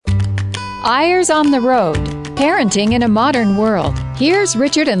Eyres on the Road, Parenting in a Modern World. Here's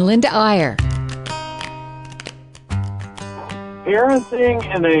Richard and Linda Eyre.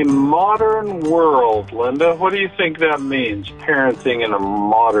 Parenting in a modern world, Linda. What do you think that means, parenting in a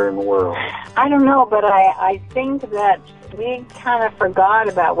modern world? I don't know, but I think that we kind of forgot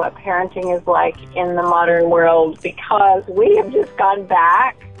about what parenting is like in the modern world because we have just gone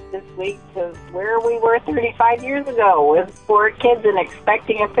back this week to where we were 35 years ago with 4 kids and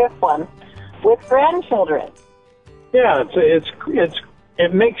expecting a 5th one with grandchildren. Yeah,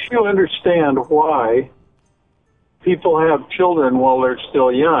 it makes you understand why people have children while they're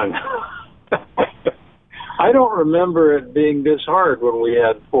still young. I don't remember it being this hard when we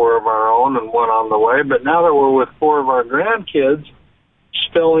had 4 of our own and 1 on the way, but now that we're with 4 of our grandkids,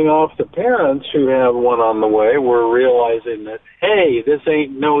 spelling off the parents who have 1 on the way, we're realizing that, hey, this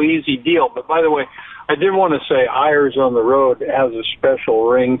ain't no easy deal. But by the way, I did want to say Eyres on the Road has a special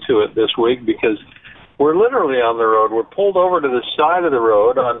ring to it this week because we're literally on the road. We're pulled over to the side of the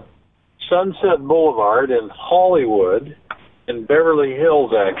road on Sunset Boulevard in Hollywood, in Beverly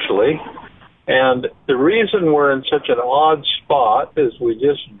Hills, actually. And the reason we're in such an odd spot is we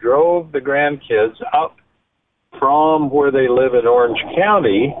just drove the grandkids up from where they live in Orange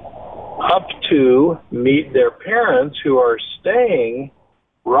County up to meet their parents who are staying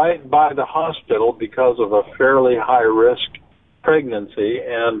right by the hospital because of a fairly high-risk pregnancy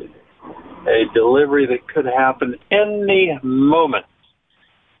and a delivery that could happen any moment.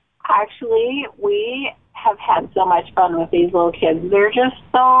 Actually, we have had so much fun with these little kids. They're just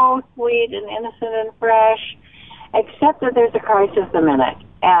so sweet and innocent and fresh, except that there's a crisis a minute.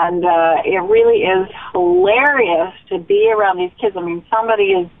 And it really is hilarious to be around these kids. I mean,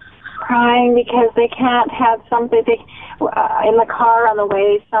 somebody is crying because they can't have something. In the car on the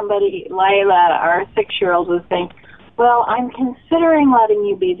way, somebody, Layla, our 6-year-old, was saying, well, I'm considering letting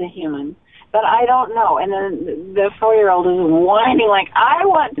you be the human, but I don't know. And then the 4-year-old is whining like, I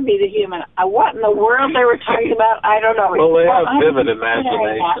want to be the human. What in the world they were talking about, I don't know. Well, they have vivid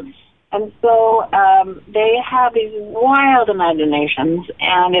imagination. And so they have these wild imaginations,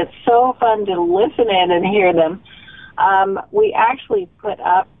 and it's so fun to listen in and hear them. We actually put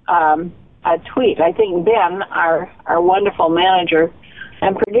up a tweet. I think Ben, our wonderful manager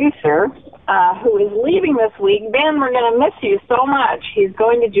and producer, who is leaving this week. Ben, we're going to miss you so much. He's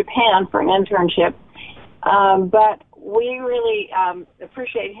going to Japan for an internship. But we really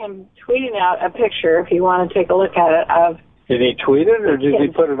appreciate him tweeting out a picture, if you want to take a look at it, of... Did he tweet it, or did he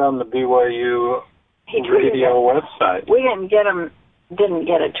put it on the BYU radio website? We didn't get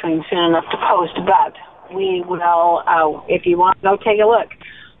it to him soon enough to post, but we will, if you want, go take a look.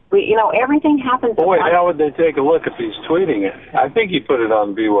 Everything happens. Boy, how would they take a look if he's tweeting it? I think he put it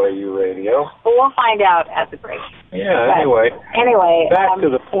on BYU radio. Well, we'll find out at the break. Yeah, anyway, back to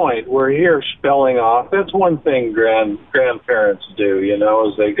the point. We're here spelling off. That's one thing grandparents do,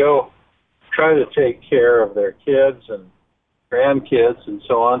 is they go try to take care of their kids and grandkids and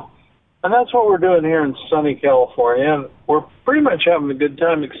so on. And that's what we're doing here in sunny California. And we're pretty much having a good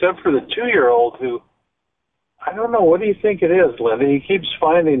time, except for the 2-year-old who, I don't know, what do you think it is, Linda? He keeps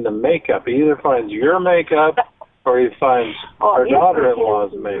finding the makeup. He either finds your makeup or he finds our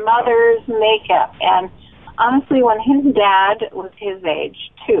daughter-in-law's makeup. Mother's makeup. And honestly, when his dad was his age,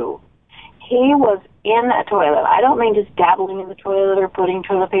 too, he was in a toilet. I don't mean just dabbling in the toilet or putting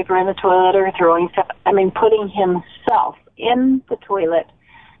toilet paper in the toilet or throwing stuff. I mean putting himself in the toilet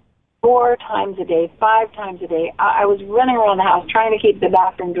 4 times a day, 5 times a day. I was running around the house trying to keep the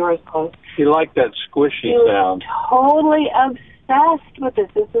bathroom doors closed. He liked that squishy sound. Totally obsessed with this.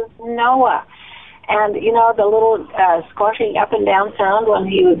 This is Noah. And, the little squashing up and down sound when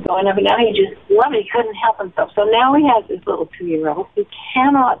he was going up and down, he just loved it. He couldn't help himself. So now he has this little 2-year-old who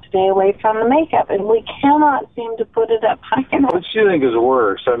cannot stay away from the makeup, and we cannot seem to put it up high enough. What do you think is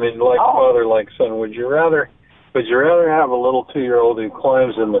worse? I mean, like father, like son, would you rather have a little 2-year-old who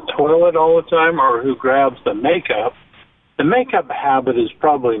climbs in the toilet all the time or who grabs the makeup? The makeup habit is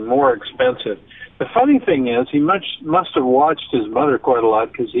probably more expensive. The funny thing is he must have watched his mother quite a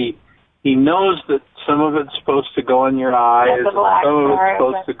lot because he knows that some of it's supposed to go on your eyes and some of it's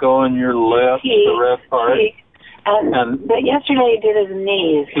supposed to go on your lips, the red part. But yesterday he did his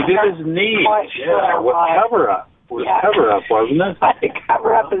knees. He did his knees, with cover-up. Cover-up, wasn't it? To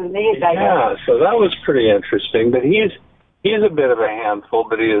cover up his knees, I guess. Yeah, so that was pretty interesting. But he's a bit of a handful,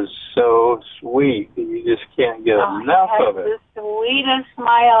 but he is so sweet that you just can't get enough of it. The sweetest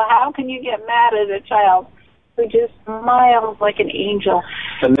smile. How can you get mad at a child who just smiles like an angel?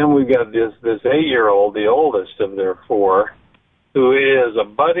 And then we've got this 8-year-old, the oldest of their 4, who is a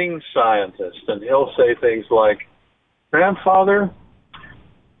budding scientist, and he'll say things like, Grandfather,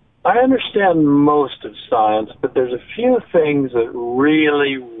 I understand most of science, but there's a few things that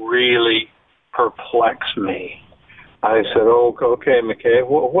really, really perplex me. I said, oh, okay, McKay,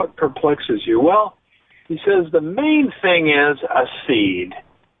 what perplexes you? Well, he says the main thing is a seed.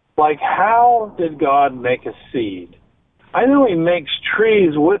 Like, how did God make a seed? I know he makes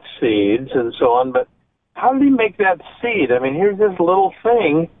trees with seeds and so on, but how did he make that seed? I mean, here's this little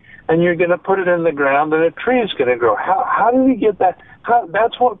thing, and you're going to put it in the ground, and a tree is going to grow. How did he get that?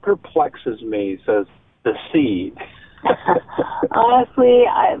 That's what perplexes me, he says, the seed. Honestly,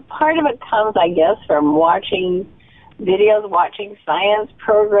 part of it comes, I guess, from watching videos, watching science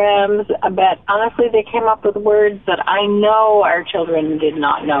programs, but honestly, they came up with words that I know our children did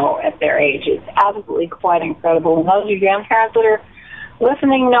not know at their age. It's absolutely quite incredible. And those of you grandparents that are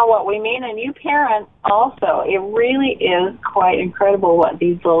listening know what we mean, and you parents also. It really is quite incredible what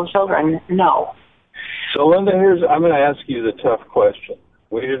these little children know. So, Linda, I'm going to ask you the tough question.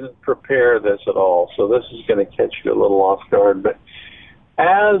 We didn't prepare this at all, so this is going to catch you a little off guard. But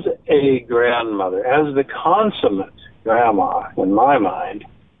as a grandmother, as the consummate grandma, in my mind,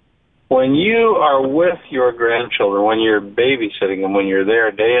 when you are with your grandchildren, when you're babysitting them, when you're there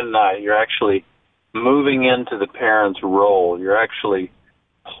day and night, you're actually moving into the parent's role. You're actually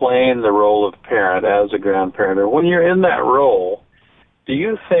playing the role of parent as a grandparent. Or when you're in that role, do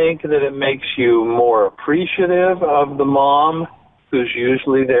you think that it makes you more appreciative of the mom who's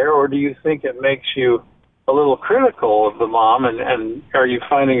usually there, or do you think it makes you a little critical of the mom, and are you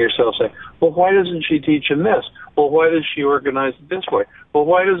finding yourself saying, well, why doesn't she teach him this? Well, why does she organize it this way? Well,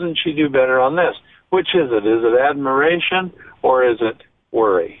 why doesn't she do better on this? Which is it? Is it admiration or is it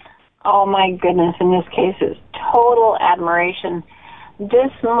worry? Oh, my goodness. In this case, it's total admiration.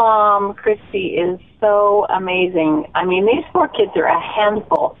 This mom, Christy, is so amazing. I mean, these 4 kids are a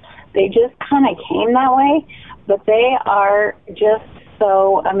handful. They just kind of came that way, but they are just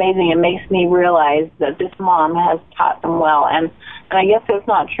so amazing. It makes me realize that this mom has taught them well. And I guess it's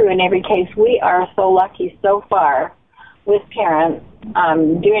not true in every case. We are so lucky so far with parents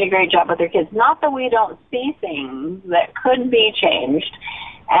doing a great job with their kids. Not that we don't see things that could be changed.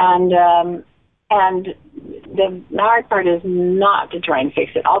 And the hard part is not to try and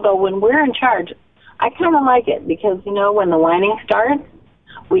fix it. Although when we're in charge, I kind of like it because, you know, when the whining starts,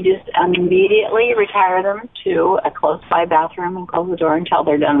 we just immediately retire them to a close-by bathroom and close the door until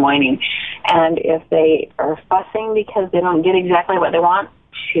they're done whining. And if they are fussing because they don't get exactly what they want,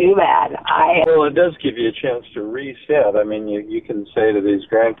 too bad. Well, it does give you a chance to reset. I mean, you can say to these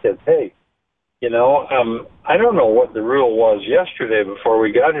grandkids, hey, you know, I don't know what the rule was yesterday before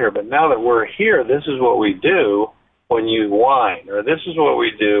we got here, but now that we're here, this is what we do when you whine, or this is what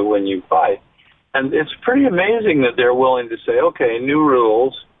we do when you fight. And it's pretty amazing that they're willing to say, okay, new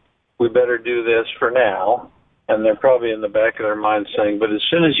rules, we better do this for now. And they're probably in the back of their mind saying, but as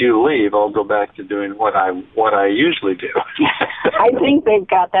soon as you leave, I'll go back to doing what I usually do. I think they've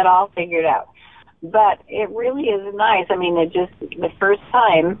got that all figured out. But it really is nice. I mean, the first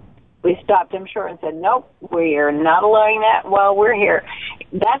time we stopped them short and said, nope, we are not allowing that while we're here.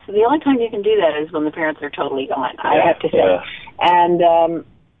 That's the only time you can do that is when the parents are totally gone, I have to say. Yeah. And,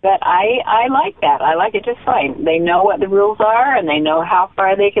 but I like that. I like it just fine. They know what the rules are, and they know how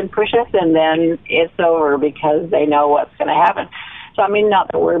far they can push us, and then it's over because they know what's going to happen. So, I mean,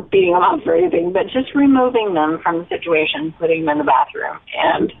 not that we're beating them up or anything, but just removing them from the situation, putting them in the bathroom.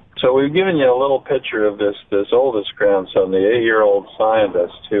 And so we've given you a little picture of this oldest grandson, the 8-year-old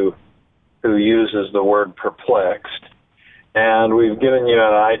scientist who uses the word perplexed. And we've given you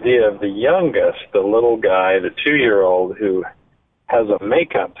an idea of the youngest, the little guy, the 2-year-old who has a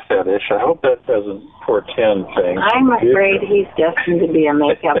makeup fetish. I hope that doesn't portend things. I'm afraid he's destined to be a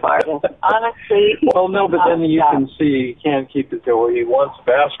makeup artist. Honestly. Well, no, but then you can see he can't keep it going. He wants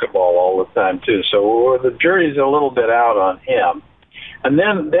basketball all the time, too. So the jury's a little bit out on him. And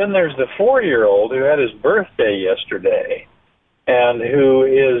then there's the 4-year-old who had his birthday yesterday and who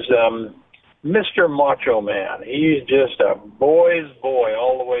is Mr. Macho Man. He's just a boy's boy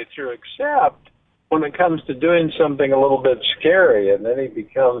all the way through, except when it comes to doing something a little bit scary, and then he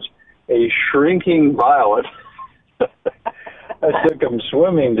becomes a shrinking violet. I took him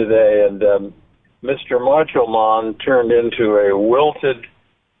swimming today, and Mr. Macho Man turned into a wilted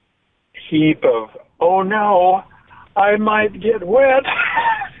heap of, oh no, I might get wet.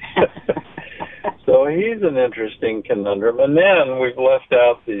 So he's an interesting conundrum. And then we've left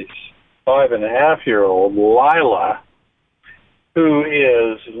out the 5.5-year-old Lila, who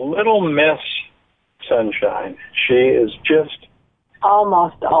is Little Miss Sunshine. She is just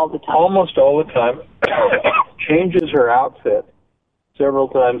almost all the time changes her outfit several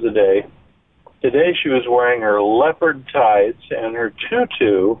times a day. Today she was wearing her leopard tights and her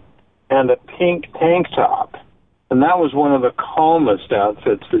tutu and a pink tank top. And that was one of the calmest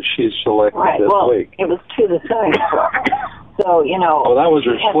outfits that she selected this week. It was to the swimming pool. So, Oh, that was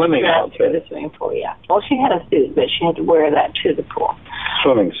her swimming outfit. To the swimming pool, yeah. Well, she had a suit, but she had to wear that to the pool.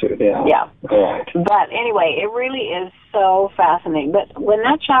 Swimming suit, yeah. Yeah. Right. But anyway, it really is so fascinating. But when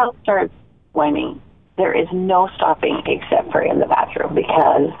that child starts swimming, there is no stopping except for in the bathroom,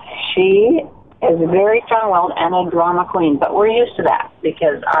 because she is very strong-willed and a drama queen. But we're used to that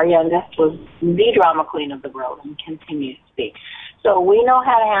because our youngest was the drama queen of the world and continues to be. So we know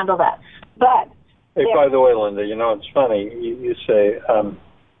how to handle that. But hey, by the way, Linda, it's funny. You say,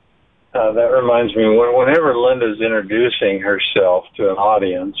 that reminds me, whenever Linda's introducing herself to an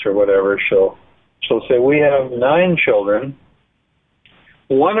audience or whatever, she'll say, we have 9 children,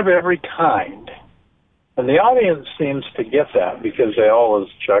 one of every kind. And the audience seems to get that because they always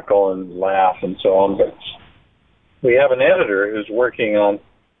chuckle and laugh and so on. But we have an editor who's working on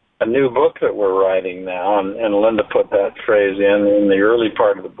a new book that we're writing now, and Linda put that phrase in the early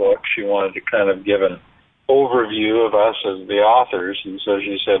part of the book. She wanted to kind of give an overview of us as the authors, and so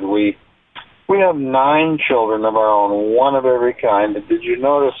she said, we have 9 children of our own, one of every kind. Did you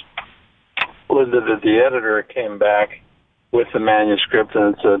notice, Linda, that the editor came back with the manuscript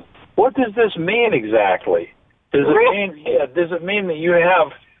and said, what does this mean exactly? Does it mean that you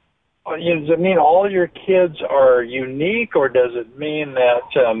have, does it mean all your kids are unique, or does it mean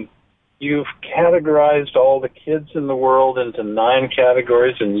that you've categorized all the kids in the world into 9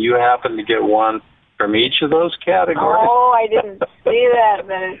 categories and you happen to get one from each of those categories? Oh, I didn't see that,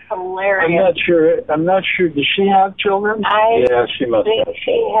 but it's hilarious. I'm not sure. Does she have children? Yeah, she must have.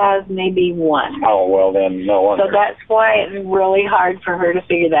 She has maybe 1. Oh, well then, no wonder. So that's why it's really hard for her to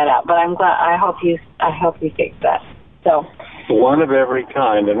figure that out. But I'm glad. I hope you fix that. So one of every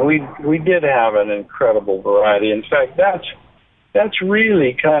kind, and we did have an incredible variety. In fact, that's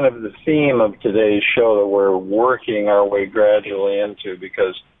really kind of the theme of today's show that we're working our way gradually into,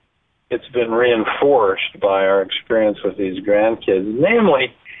 because it's been reinforced by our experience with these grandkids,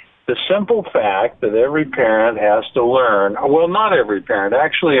 namely the simple fact that every parent has to learn, well, not every parent,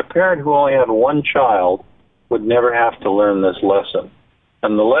 actually a parent who only had 1 child would never have to learn this lesson.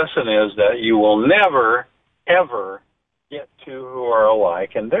 And the lesson is that you will never, ever get 2 who are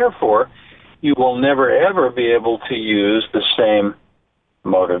alike, and therefore you will never, ever be able to use the same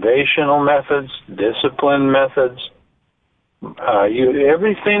motivational methods, discipline methods.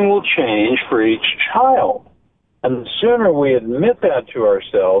 Everything will change for each child. And the sooner we admit that to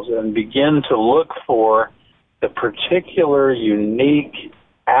ourselves and begin to look for the particular unique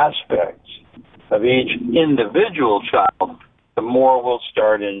aspects of each individual child, the more we'll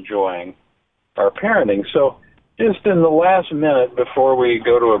start enjoying our parenting. So just in the last minute before we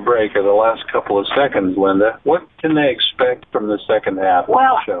go to a break, or the last couple of seconds, Linda, what can they expect from the second half of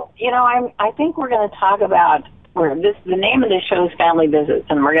the show? I think we're going to talk about, the name of the show is Family Visits,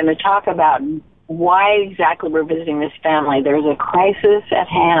 and we're going to talk about why exactly we're visiting this family. There's a crisis at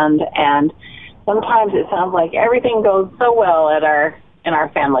hand, and sometimes it sounds like everything goes so well in our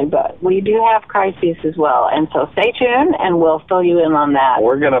family, but we do have crises as well. And so stay tuned, and we'll fill you in on that.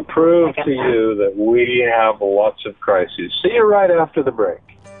 We're going to prove to you that we have lots of crises. See you right after the break.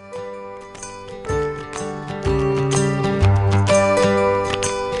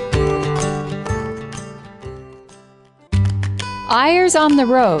 Eyre's on the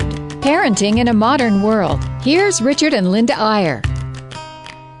Road, Parenting in a Modern World. Here's Richard and Linda Eyre.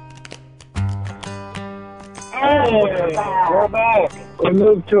 Hey, we're back. We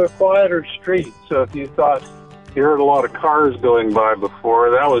moved to a quieter street, so if you thought you heard a lot of cars going by before,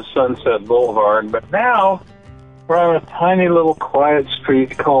 that was Sunset Boulevard. But now we're on a tiny little quiet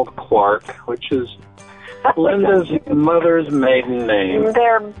street called Clark, which is Linda's mother's maiden name.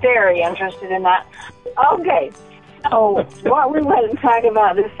 They're very interested in that. Okay. So what we want to talk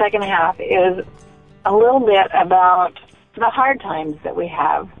about this second half is a little bit about the hard times that we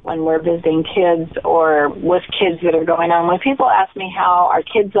have when we're visiting kids or with kids that are going on. When people ask me how our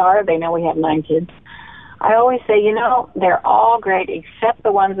kids are, they know we have 9 kids. I always say, they're all great except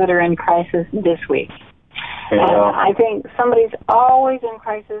the ones that are in crisis this week. Yeah. And I think somebody's always in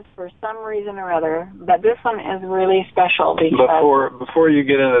crisis for some reason or other, but this one is really special because... Before you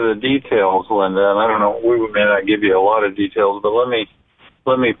get into the details, Linda, and I don't know, we may not give you a lot of details, but let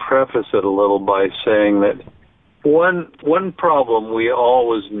me preface it a little by saying that one problem we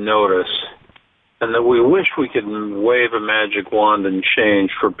always notice, and that we wish we could wave a magic wand and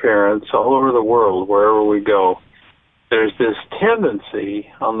change for parents all over the world, wherever we go, there's this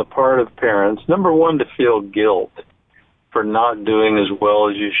tendency on the part of parents, number one, to feel guilt for not doing as well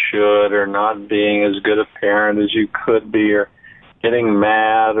as you should, or not being as good a parent as you could be, or getting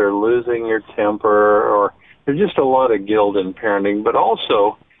mad or losing your temper, or there's just a lot of guilt in parenting. But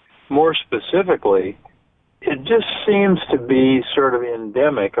also, more specifically, it just seems to be sort of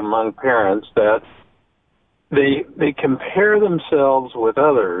endemic among parents that they compare themselves with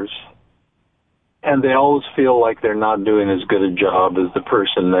others, and they always feel like they're not doing as good a job as the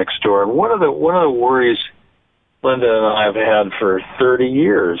person next door. And one of the worries Linda and I have had for 30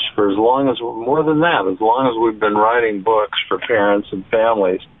 years, for as long as, more than that, as long as we've been writing books for parents and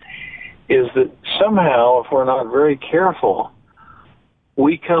families, is that somehow, if we're not very careful,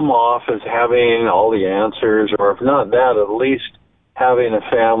 we come off as having all the answers, or if not that, at least having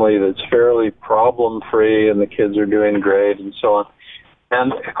a family that's fairly problem-free and the kids are doing great and so on.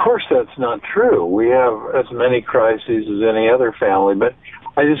 And, of course, that's not true. We have as many crises as any other family, but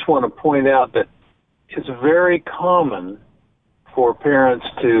I just want to point out that it's very common for parents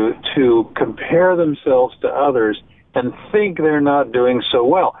to compare themselves to others and think they're not doing so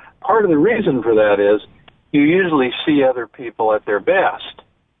well. Part of the reason for that is you usually see other people at their best,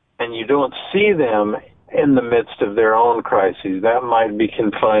 and you don't see them in the midst of their own crises. That might be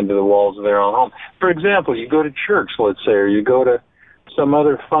confined to the walls of their own home. For example, you go to church, let's say, or you go to some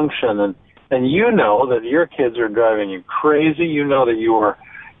other function, and you know that your kids are driving you crazy. You know that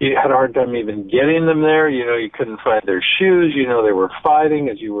you had a hard time even getting them there. You know you couldn't find their shoes. You know they were fighting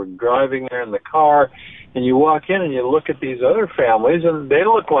as you were driving there in the car. And you walk in and you look at these other families, and they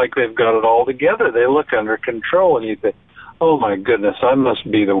look like they've got it all together. They look under control, and you think, oh, my goodness, I must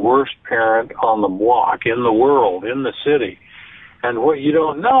be the worst parent on the block, in the world, in the city. And what you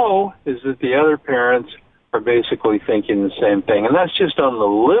don't know is that the other parents are basically thinking the same thing. And that's just on the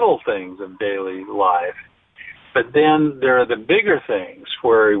little things of daily life. But then there are the bigger things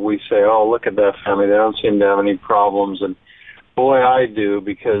where we say, oh, look at that family. They don't seem to have any problems. And, boy, I do,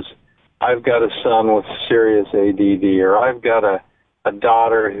 because I've got a son with serious ADD, or I've got a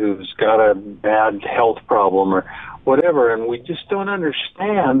daughter who's got a bad health problem, or whatever. And we just don't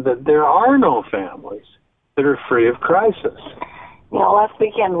understand that there are no families that are free of crisis. You know, last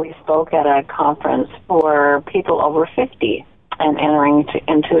weekend we spoke at a conference for people over 50 and entering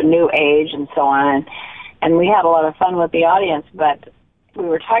into a new age and so on. And we had a lot of fun with the audience, but we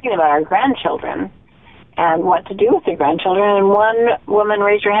were talking about our grandchildren and what to do with their grandchildren. And one woman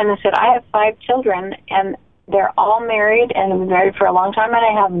raised her hand and said, I have 5 children, and they're all married and have been married for a long time, and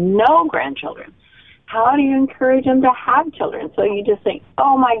I have no grandchildren. How do you encourage them to have children? So you just think,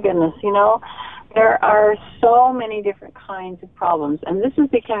 oh, my goodness, you know, there are so many different kinds of problems. And this is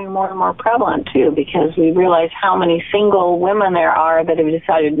becoming more and more prevalent, too, because we realize how many single women there are that have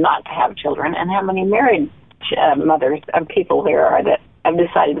decided not to have children, and how many married mothers of people there are that have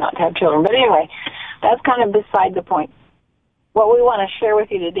decided not to have children. But anyway, that's kind of beside the point. What we want to share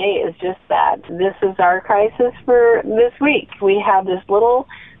with you today is just that this is our crisis for this week. We have this little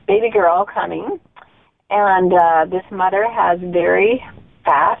baby girl coming, and this mother has very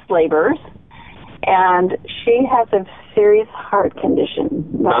fast labors, and she has a serious heart condition.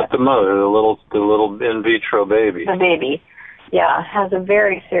 Not the mother, the little in vitro baby. The baby, yeah, has a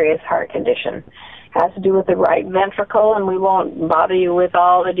very serious heart condition. Has to do with the right ventricle, and we won't bother you with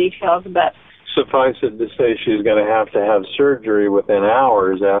all the details, but suffice it to say she's going to have surgery within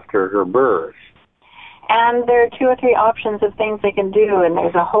hours after her birth. And there are 2 or 3 options of things they can do, and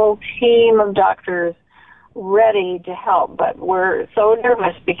there's a whole team of doctors ready to help. But we're so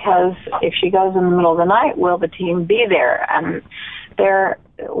nervous because if she goes in the middle of the night, will the team be there? And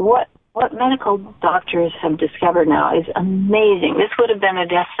what medical doctors have discovered now is amazing. This would have been a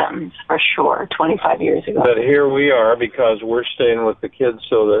death sentence for sure 25 years ago. But here we are because we're staying with the kids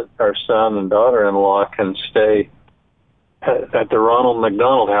so that our son and daughter-in-law can stay at the Ronald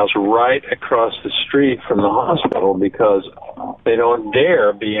McDonald House right across the street from the hospital, because they don't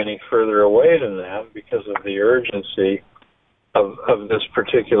dare be any further away than that because of the urgency of this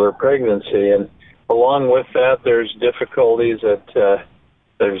particular pregnancy. And along with that, there's difficulties that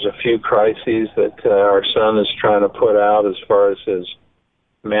there's a few crises that our son is trying to put out as far as his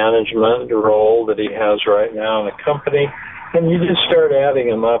management role that he has right now in the company. And you just start adding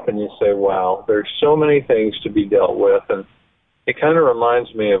them up and you say, wow, there's so many things to be dealt with. And it kind of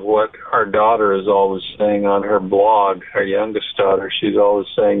reminds me of what our daughter is always saying on her blog, our youngest daughter. She's always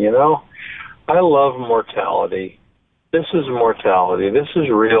saying, you know, I love mortality. This is mortality. This is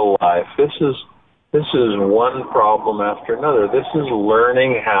real life. This is one problem after another. This is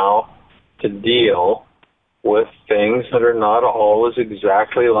learning how to deal with things that are not always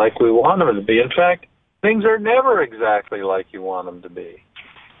exactly like we want them to be. In fact, things are never exactly like you want them to be.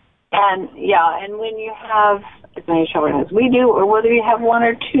 And, yeah, and when you have as many children as we do, or whether you have 1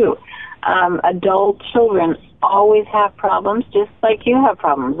 or 2, adult children always have problems, just like you have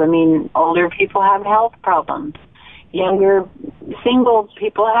problems. I mean, older people have health problems. Younger single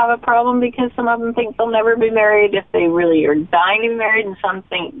people have a problem because some of them think they'll never be married if they really are dying to be married, and some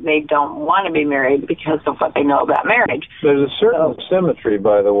think they don't want to be married because of what they know about marriage. There's a certain symmetry,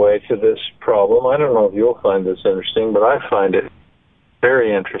 by the way, to this problem. I don't know if you'll find this interesting, but I find it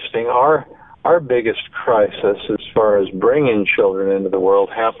very interesting. Our biggest crisis as far as bringing children into the world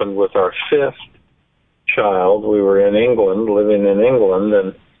happened with our fifth child. We were in England, living in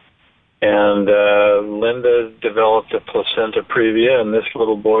England, and Linda developed a placenta previa, and this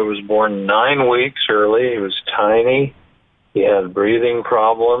little boy was born 9 weeks early. He was tiny. He had breathing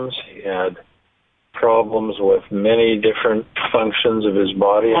problems. He had problems with many different functions of his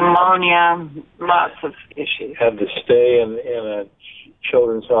body. Pneumonia, lots of issues. Had to stay in a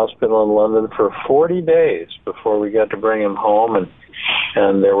children's hospital in London for 40 days before we got to bring him home,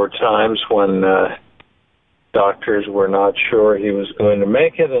 and there were times when doctors were not sure he was going to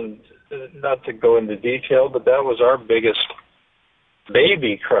make it, and not to go into detail, but that was our biggest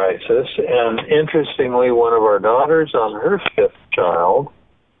baby crisis. And interestingly, one of our daughters on her fifth child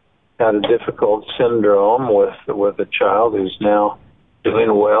had a difficult syndrome with a child who's now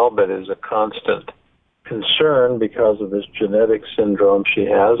doing well, but is a constant concern because of this genetic syndrome she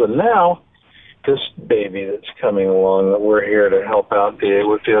has. And now this baby that's coming along that we're here to help out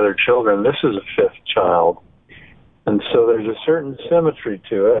with the other children, this is a fifth child. And so there's a certain symmetry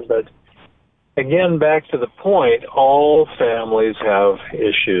to it, but again, back to the point, all families have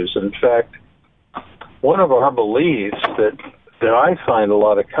issues. In fact, one of our beliefs that I find a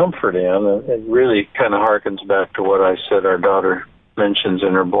lot of comfort in, and it really kind of harkens back to what I said our daughter mentions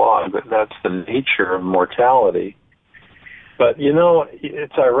in her blog, but that's the nature of mortality. But, you know,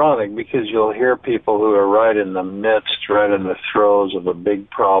 it's ironic because you'll hear people who are right in the midst, right in the throes of a big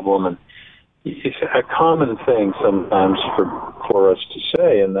problem, and it's a common thing sometimes for us to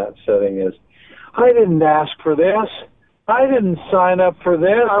say in that setting is, I didn't ask for this. I didn't sign up for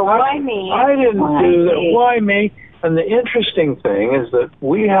this. Or why me? I didn't do that. Why me? And the interesting thing is that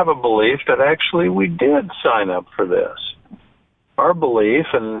we have a belief that actually we did sign up for this. Our belief,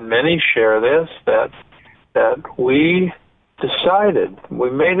 and many share this, that we decided, we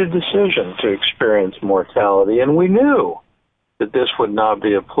made a decision to experience mortality, and we knew that this would not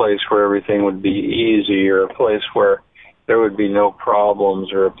be a place where everything would be easy, or a place where there would be no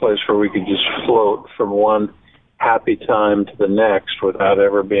problems, or a place where we could just float from one happy time to the next without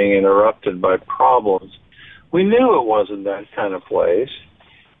ever being interrupted by problems. We knew it wasn't that kind of place,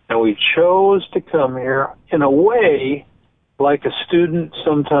 and we chose to come here in a way like a student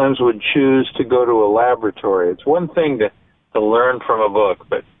sometimes would choose to go to a laboratory. It's one thing to learn from a book,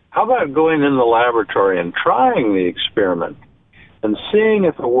 but how about going in the laboratory and trying the experiment and seeing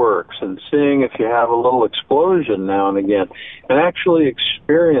if it works and seeing if you have a little explosion now and again and actually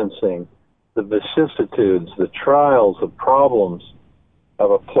experiencing the vicissitudes, the trials, the problems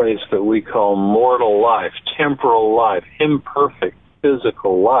of a place that we call mortal life, temporal life, imperfect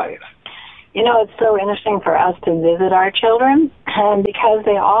physical life. You know, it's so interesting for us to visit our children, and because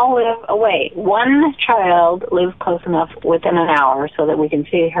they all live away. One child lives close enough within an hour so that we can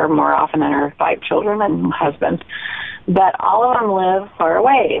see her more often than her 5 children and husband. But all of them live far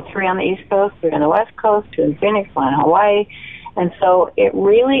away. 3 on the East Coast, 3 on the West Coast, 2 in Phoenix, 1 in Hawaii. And so it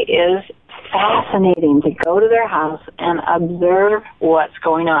really is fascinating to go to their house and observe what's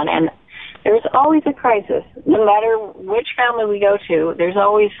going on. And there's always a crisis. No matter which family we go to, there's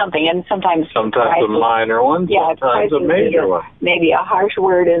always something. And sometimes a minor one, sometimes a major one. Maybe a harsh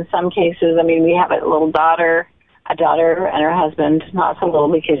word in some cases. I mean, we have a little daughter, and her husband, not so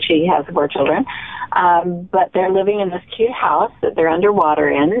little because she has 4 children. But they're living in this cute house that they're underwater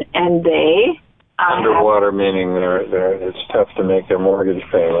in, and they... underwater meaning it's tough to make their mortgage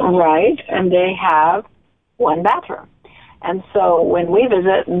payment. Right, and they have 1 bathroom. And so when we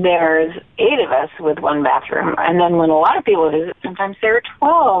visit, there's 8 of us with 1 bathroom. And then when a lot of people visit, sometimes there are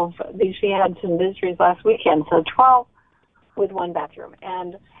 12. She had some visitors last weekend, so 12 with 1 bathroom.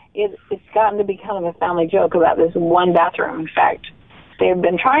 And it's gotten to be kind of a family joke about this 1 bathroom. In fact, they've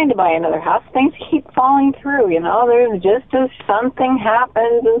been trying to buy another house. Things keep falling through, you know. There's just as something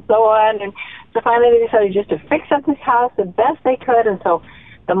happens and so on. And so finally they decided just to fix up this house the best they could. And so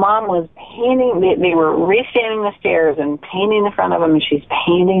the mom was painting, they were restanding the stairs and painting the front of them, and she's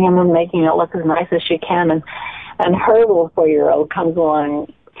painting them and making it look as nice as she can. And her little 4-year-old comes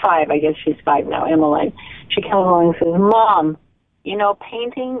along, 5, I guess she's 5 now, Emmeline. She comes along and says, Mom, you know,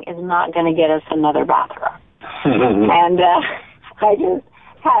 painting is not going to get us another bathroom. And I just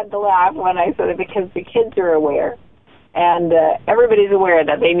had to laugh when I said it because the kids are aware And everybody's aware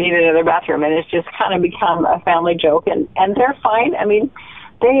that they need another bathroom, and it's just kind of become a family joke. And they're fine. I mean,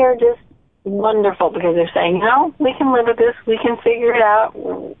 they are just wonderful because they're saying, no, we can live with this. We can figure it out.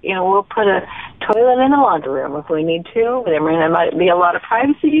 You know, we'll put a toilet in the laundry room if we need to. There might be a lot of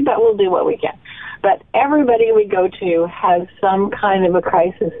privacy, but we'll do what we can. But everybody we go to has some kind of a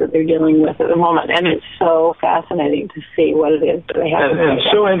crisis that they're dealing with at the moment, and it's so fascinating to see what it is that they have. And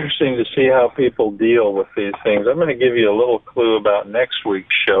it's so interesting to see how people deal with these things. I'm going to give you a little clue about next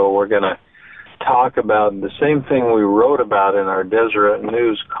week's show. We're going to talk about the same thing we wrote about in our Deseret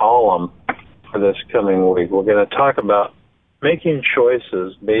News column for this coming week. We're going to talk about making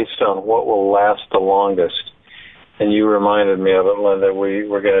choices based on what will last the longest. And you reminded me of it, Linda.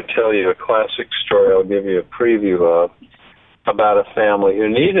 We're going to tell you a classic story I'll give you a preview of about a family who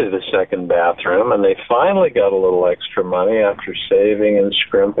needed a second bathroom, and they finally got a little extra money after saving and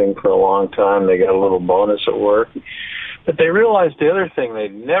scrimping for a long time. They got a little bonus at work. But they realized the other thing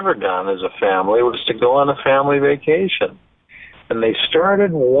they'd never done as a family was to go on a family vacation. And they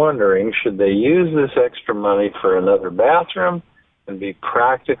started wondering, should they use this extra money for another bathroom and be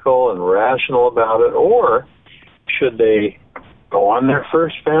practical and rational about it, or should they go on their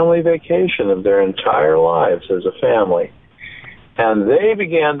first family vacation of their entire lives as a family? And they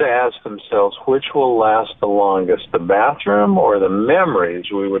began to ask themselves, which will last the longest, the bathroom or the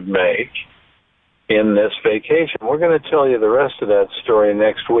memories we would make in this vacation? We're going to tell you the rest of that story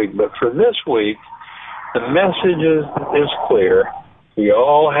next week. But for this week, the message is clear. We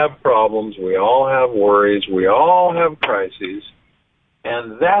all have problems. We all have worries. We all have crises.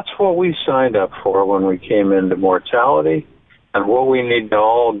 And that's what we signed up for when we came into mortality. And what we need to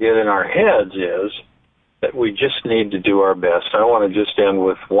all get in our heads is that we just need to do our best. I want to just end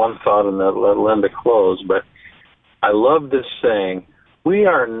with one thought and then let Linda close. But I love this saying, we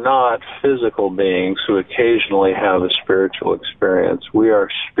are not physical beings who occasionally have a spiritual experience. We are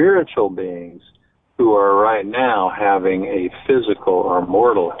spiritual beings who are right now having a physical or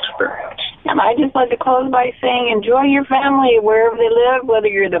mortal experience. And I just like to close by saying, enjoy your family wherever they live, whether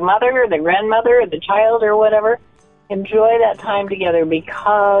you're the mother or the grandmother or the child or whatever. Enjoy that time together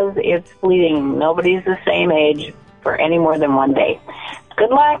because it's fleeting. Nobody's the same age for any more than one day. Good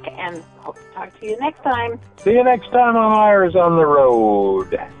luck, and hope to talk to you next time. See you next time on Eyres on the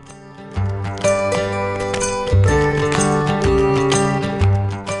Road.